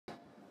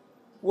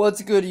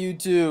What's good,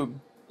 YouTube?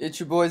 It's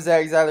your boy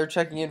Zach Zyler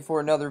checking in for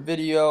another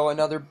video,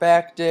 another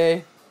back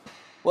day.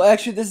 Well,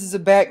 actually, this is a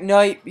back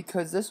night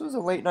because this was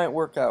a late night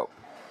workout.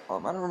 I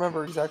don't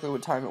remember exactly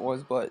what time it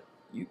was, but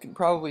you can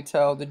probably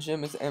tell the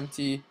gym is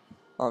empty.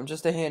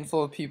 Just a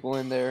handful of people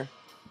in there.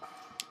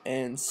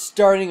 And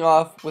starting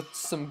off with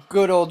some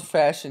good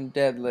old-fashioned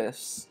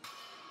deadlifts.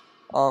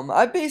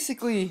 I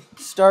basically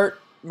start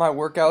my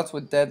workouts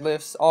with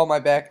deadlifts, all my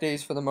back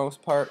days for the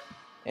most part,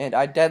 and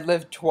I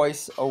deadlift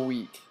twice a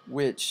week,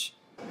 which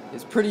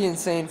is pretty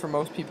insane for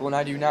most people, and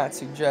I do not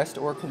suggest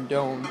or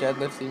condone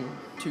deadlifting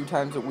 2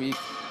 times a week.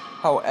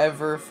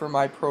 However, for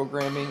my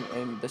programming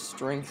and the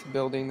strength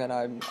building that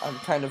I'm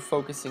kind of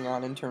focusing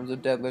on in terms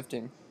of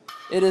deadlifting,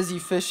 it is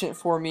efficient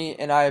for me,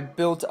 and I have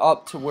built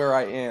up to where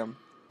I am.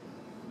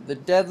 The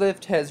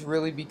deadlift has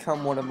really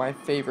become one of my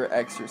favorite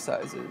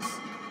exercises,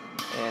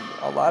 and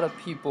a lot of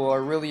people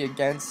are really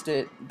against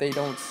it. They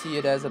don't see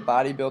it as a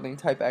bodybuilding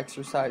type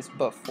exercise,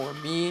 but for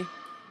me,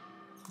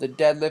 the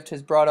deadlift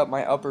has brought up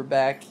my upper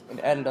back and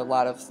added a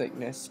lot of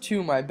thickness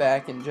to my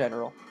back in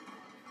general.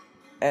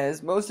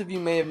 As most of you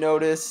may have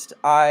noticed,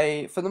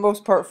 I for the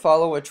most part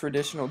follow a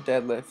traditional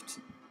deadlift,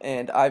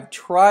 and I've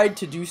tried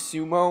to do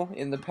sumo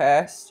in the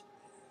past,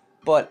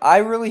 but I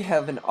really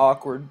have an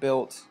awkward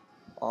built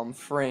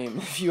frame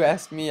if you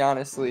ask me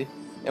honestly.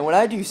 And when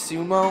I do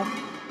sumo,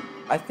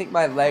 I think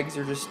my legs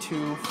are just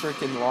too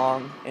freaking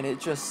long, and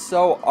it's just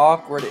so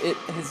awkward. It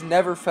has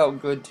never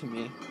felt good to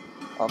me.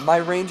 My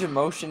range of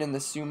motion in the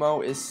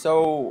sumo is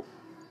so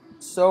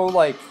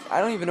like, I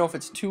don't even know if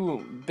it's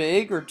too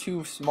big or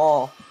too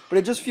small, but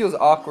it just feels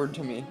awkward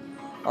to me.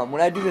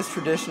 When I do this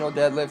traditional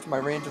deadlift, my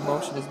range of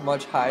motion is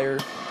much higher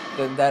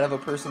than that of a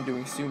person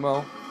doing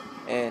sumo,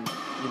 and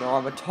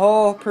I'm a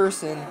tall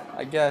person,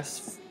 I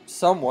guess,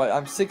 somewhat.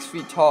 I'm 6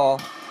 feet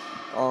tall.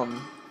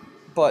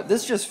 But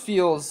this just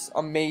feels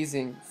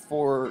amazing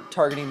for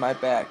targeting my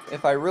back.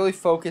 If I really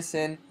focus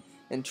in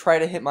and try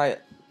to hit my,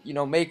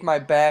 make my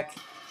back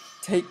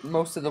take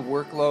most of the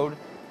workload,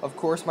 of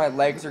course my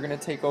legs are going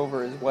to take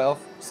over as well,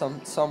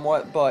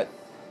 somewhat, but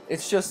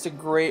it's just a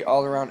great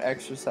all-around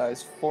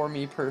exercise for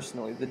me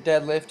personally. The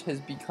deadlift has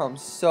become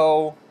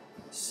so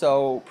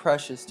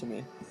precious to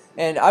me.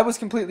 And I was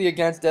completely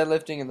against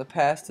deadlifting in the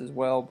past as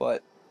well,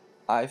 but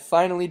I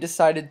finally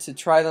decided to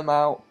try them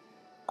out.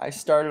 I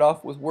started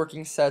off with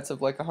working sets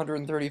of like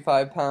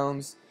 135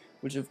 pounds,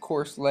 which of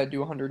course led to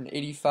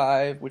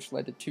 185, which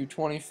led to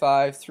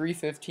 225,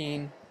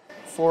 315,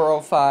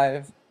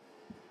 405,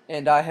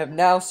 and I have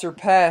now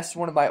surpassed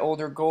one of my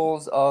older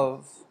goals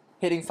of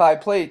hitting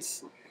 5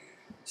 plates.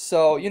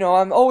 So,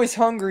 I'm always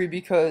hungry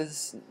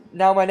because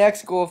now my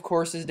next goal, of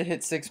course, is to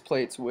hit 6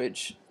 plates,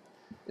 which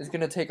is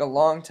going to take a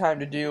long time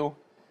to do.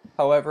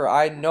 However,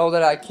 I know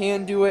that I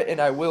can do it, and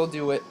I will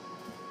do it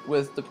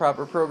with the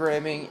proper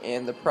programming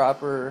and the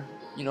proper,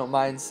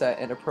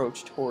 mindset and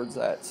approach towards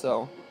that.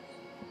 So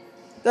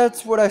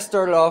that's what I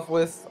started off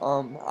with.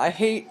 I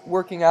hate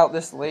working out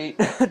this late,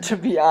 to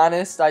be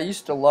honest. I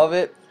used to love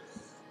it,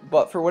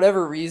 but for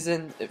whatever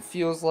reason, it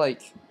feels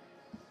like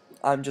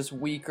I'm just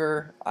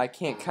weaker. I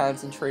can't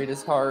concentrate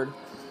as hard,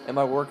 and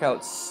my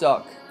workouts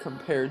suck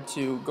compared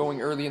to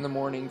going early in the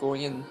morning,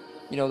 going in,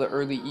 the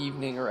early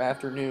evening or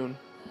afternoon.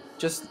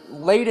 Just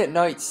late at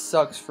night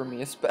sucks for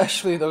me,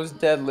 especially those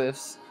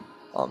deadlifts.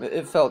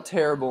 It felt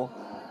terrible,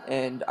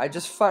 and I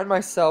just find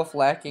myself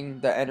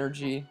lacking the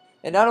energy.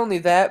 And not only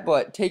that,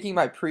 but taking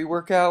my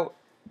pre-workout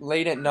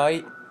late at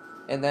night,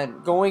 and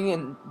then going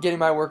and getting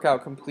my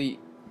workout complete,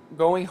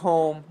 going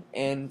home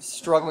and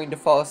struggling to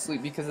fall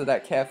asleep because of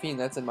that caffeine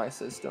that's in my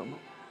system.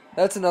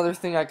 That's another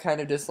thing I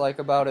kind of dislike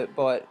about it,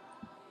 but,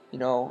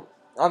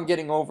 I'm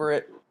getting over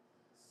it.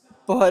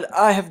 But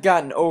I have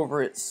gotten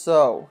over it.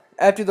 So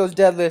after those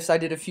deadlifts, I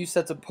did a few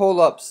sets of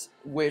pull-ups,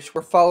 which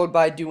were followed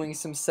by doing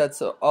some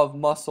sets of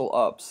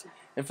muscle-ups.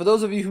 And for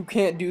those of you who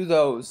can't do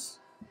those,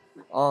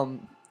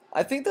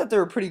 I think that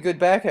they're a pretty good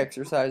back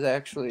exercise,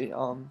 actually.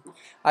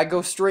 I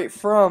go straight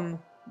from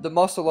the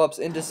muscle-ups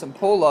into some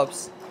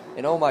pull-ups,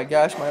 and oh my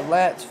gosh, my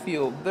lats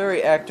feel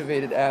very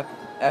activated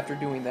after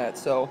doing that.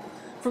 So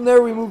from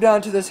there, we moved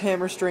on to this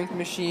hammer strength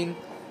machine,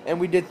 and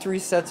we did 3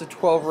 sets of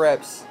 12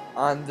 reps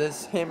on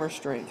this hammer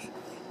strength.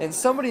 And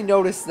somebody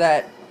noticed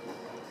that,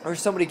 or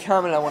somebody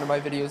commented on one of my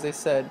videos. They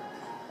said,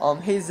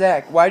 hey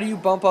Zach, why do you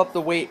bump up the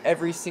weight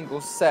every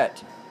single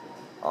set?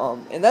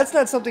 And that's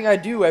not something I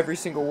do every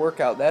single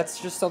workout.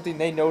 That's just something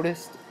they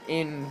noticed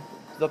in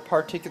the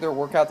particular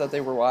workout that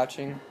they were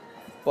watching.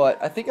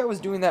 But I think I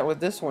was doing that with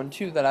this one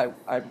too, that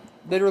I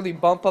literally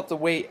bump up the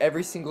weight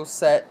every single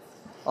set.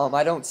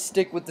 I don't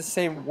stick with the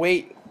same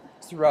weight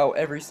throughout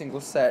every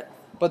single set.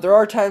 But there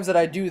are times that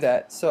I do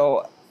that.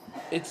 So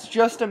it's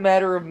just a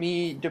matter of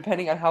me,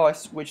 depending on how I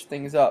switch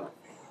things up.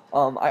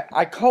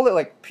 I call it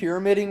like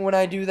pyramiding when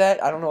I do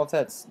that. I don't know if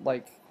that's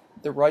like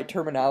the right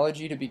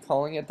terminology to be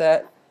calling it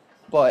that,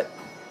 but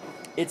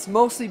it's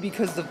mostly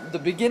because the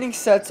beginning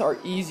sets are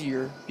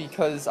easier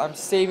because I'm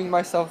saving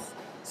myself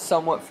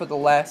somewhat for the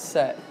last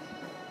set.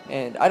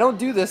 And I don't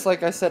do this,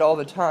 like I said, all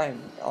the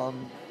time.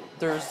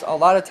 there's a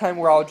lot of time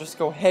where I'll just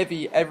go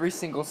heavy every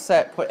single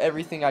set, put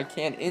everything I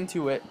can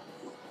into it,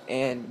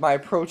 and my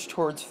approach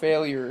towards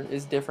failure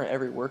is different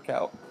every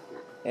workout.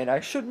 And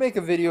I should make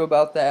a video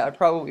about that. I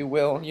probably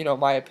will, you know,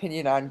 my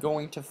opinion on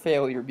going to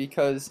failure,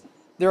 because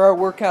there are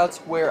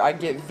workouts where I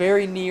get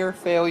very near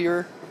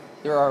failure.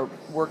 There are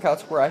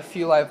workouts where I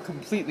feel I've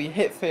completely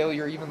hit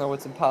failure even though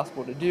it's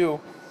impossible to do.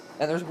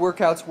 And there's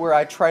workouts where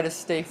I try to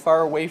stay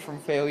far away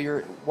from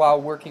failure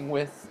while working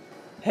with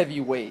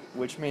heavy weight,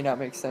 which may not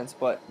make sense,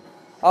 but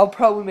I'll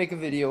probably make a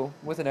video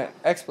with an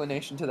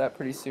explanation to that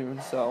pretty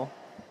soon. So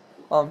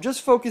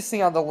just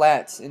focusing on the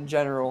lats in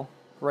general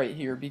right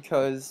here,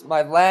 because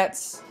my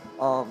lats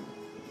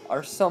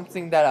are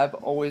something that I've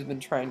always been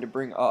trying to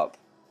bring up.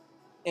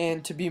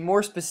 And to be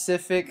more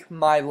specific,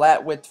 my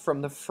lat width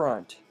from the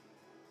front.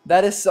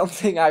 That is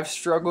something I've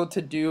struggled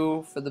to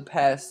do for the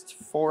past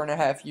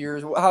 4.5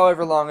 years,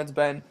 however long it's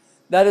been.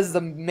 That is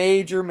the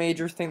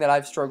major thing that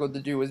I've struggled to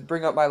do, is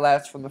bring up my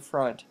lats from the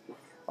front.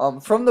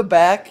 From the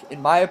back,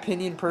 in my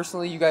opinion,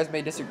 personally, you guys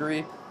may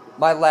disagree,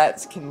 my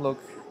lats can look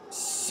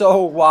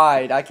so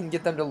wide. I can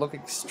get them to look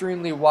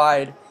extremely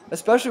wide,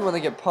 especially when they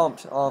get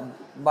pumped.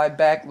 My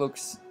back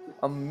looks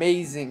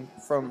amazing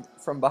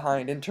from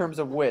behind in terms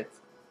of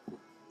width.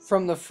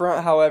 From the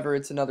front, however,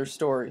 it's another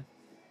story.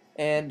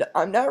 And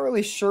I'm not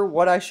really sure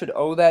what I should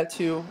owe that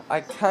to.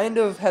 I kind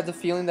of had the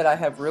feeling that I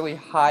have really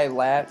high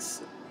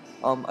lats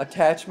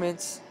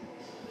attachments,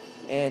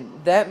 and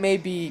that may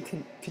be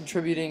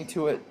contributing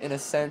to it in a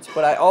sense,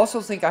 but I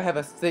also think I have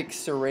a thick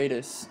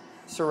serratus,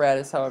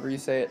 however you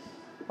say it.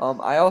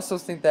 I also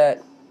think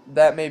that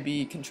may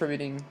be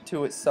contributing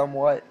to it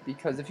somewhat,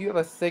 because if you have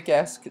a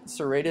thick-ass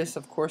serratus,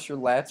 of course your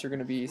lats are going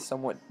to be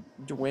somewhat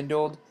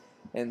dwindled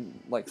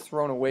and like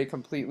thrown away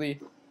completely.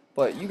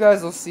 But you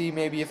guys will see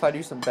maybe if I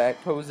do some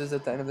back poses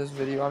at the end of this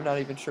video. I'm not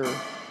even sure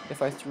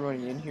if I threw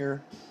any in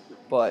here.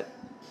 But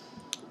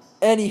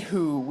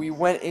anywho, we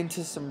went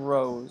into some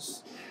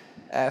rows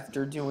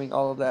after doing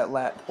all of that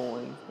lat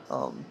pulling.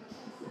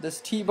 This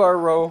T-bar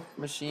row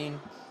machine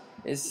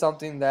is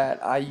something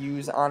that I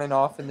use on and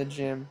off in the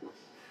gym,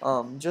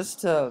 just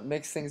to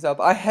mix things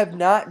up. I have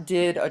not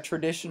did a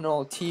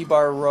traditional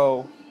T-bar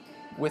row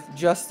with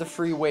just the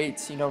free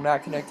weights, you know,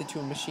 not connected to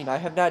a machine. I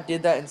have not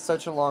did that in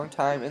such a long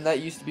time, and that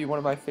used to be one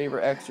of my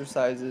favorite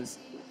exercises.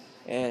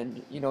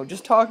 And, you know,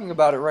 just talking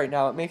about it right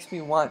now, it makes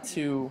me want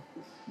to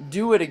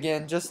do it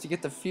again just to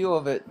get the feel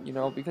of it, you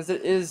know, because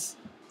it is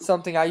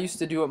something I used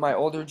to do at my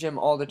older gym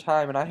all the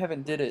time, and I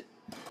haven't did it,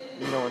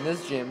 you know, in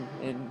this gym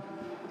in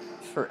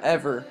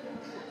forever.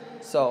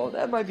 So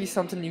that might be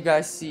something you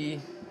guys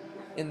see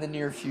in the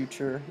near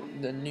future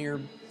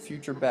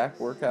back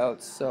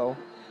workouts. So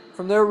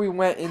from there we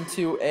went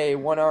into a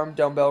one-arm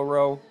dumbbell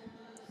row,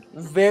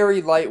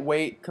 very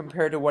lightweight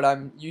compared to what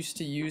I'm used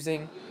to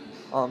using.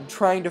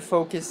 Trying to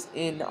focus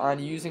in on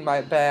using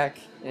my back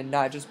and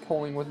not just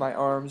pulling with my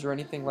arms or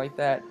anything like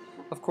that.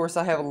 Of course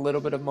I have a little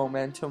bit of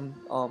momentum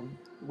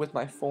with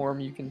my form,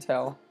 you can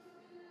tell,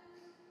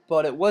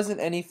 but it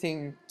wasn't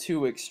anything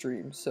too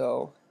extreme.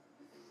 So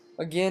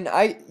again,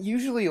 I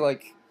usually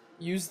like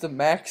use the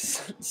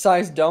max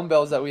size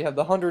dumbbells that we have,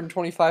 the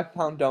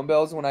 125-pound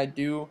dumbbells, when I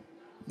do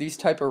these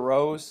type of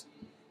rows.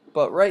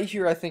 But right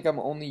here I think I'm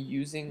only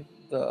using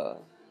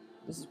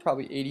this is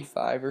probably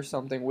 85 or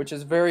something, which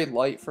is very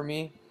light for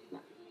me.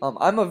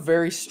 I'm a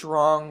very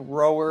strong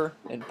rower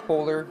and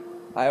puller.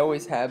 I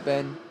always have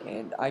been,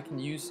 and I can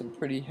use some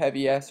pretty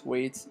heavy ass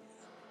weights.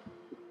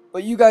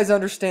 But you guys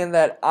understand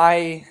that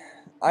I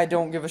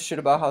don't give a shit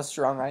about how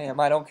strong I am.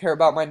 I don't care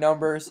about my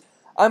numbers.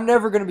 I'm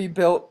never going to be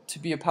built to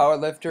be a power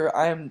lifter.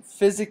 I am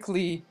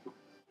physically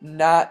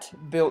not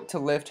built to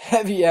lift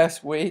heavy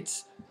ass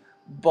weights.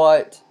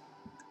 But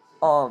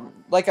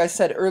like I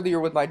said earlier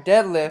with my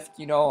deadlift,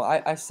 you know,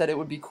 I said it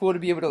would be cool to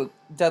be able to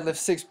deadlift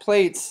 6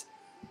 plates.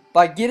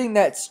 By getting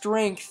that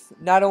strength,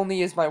 not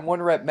only is my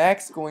 1 rep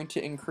max going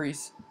to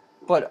increase,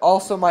 but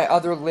also my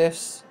other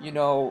lifts, you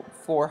know,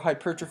 for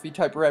hypertrophy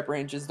type rep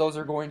ranges, those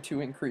are going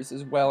to increase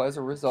as well as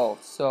a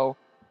result. So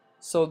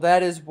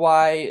that is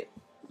why,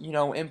 you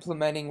know,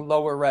 implementing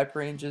lower rep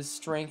ranges,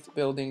 strength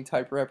building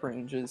type rep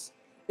ranges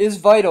is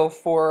vital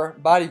for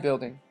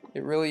bodybuilding.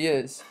 It really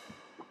is.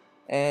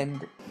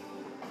 And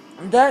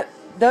that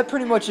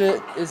pretty much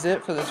is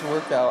it for this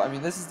workout. I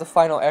mean, this is the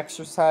final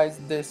exercise,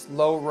 this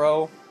low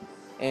row,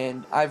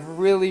 and I've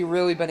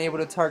really been able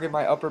to target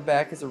my upper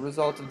back as a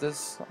result of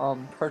this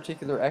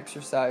particular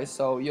exercise.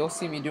 So you'll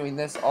see me doing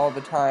this all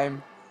the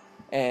time.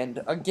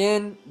 And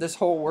again, this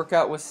whole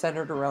workout was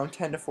centered around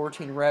 10 to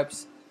 14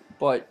 reps,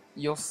 but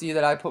you'll see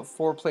that I put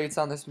 4 plates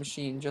on this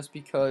machine just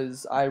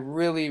because I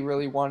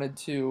really wanted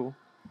to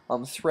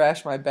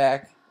thrash my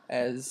back,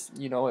 as,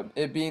 you know,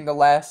 it being the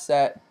last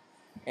set,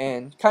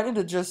 and kind of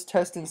to just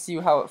test and see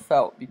how it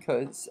felt,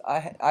 because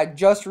I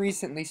just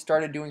recently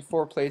started doing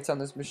 4 plates on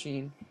this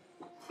machine,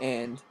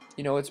 and,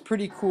 you know, it's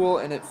pretty cool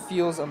and it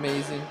feels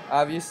amazing.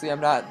 Obviously I'm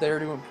not there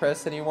to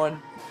impress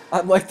anyone.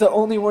 I'm like the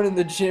only one in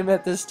the gym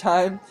at this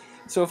time,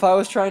 so if I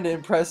was trying to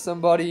impress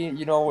somebody,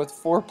 you know, with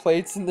 4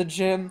 plates in the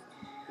gym,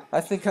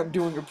 I think I'm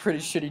doing a pretty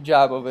shitty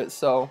job of it.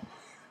 So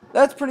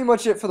that's pretty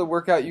much it for the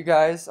workout, you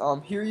guys.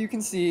 Here you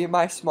can see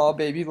my small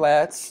baby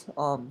lats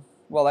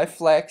while I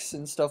flex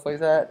and stuff like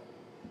that.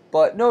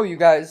 But no, you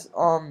guys,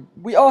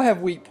 we all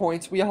have weak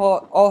points. We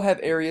all have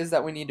areas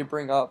that we need to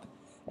bring up.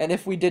 And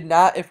if we did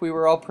not, if we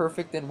were all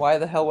perfect, then why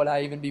the hell would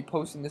I even be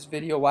posting this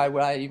video? Why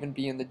would I even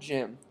be in the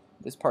gym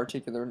this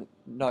particular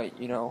night,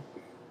 you know?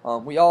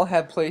 We all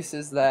have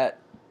places that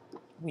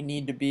we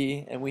need to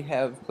be, and we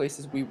have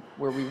places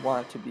where we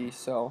want to be.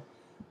 So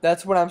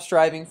that's what I'm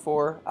striving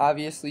for.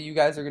 Obviously, you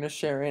guys are going to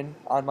share in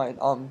on my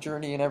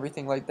journey and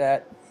everything like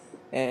that.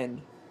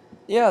 And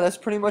yeah, that's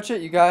pretty much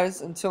it, you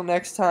guys. Until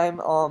next time,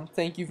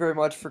 thank you very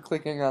much for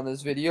clicking on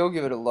this video.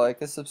 Give it a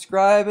like, a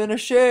subscribe, and a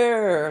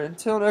share.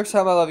 Until next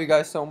time, I love you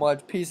guys so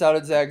much. Peace out,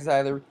 it's Zach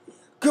Zyler.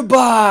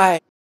 Goodbye!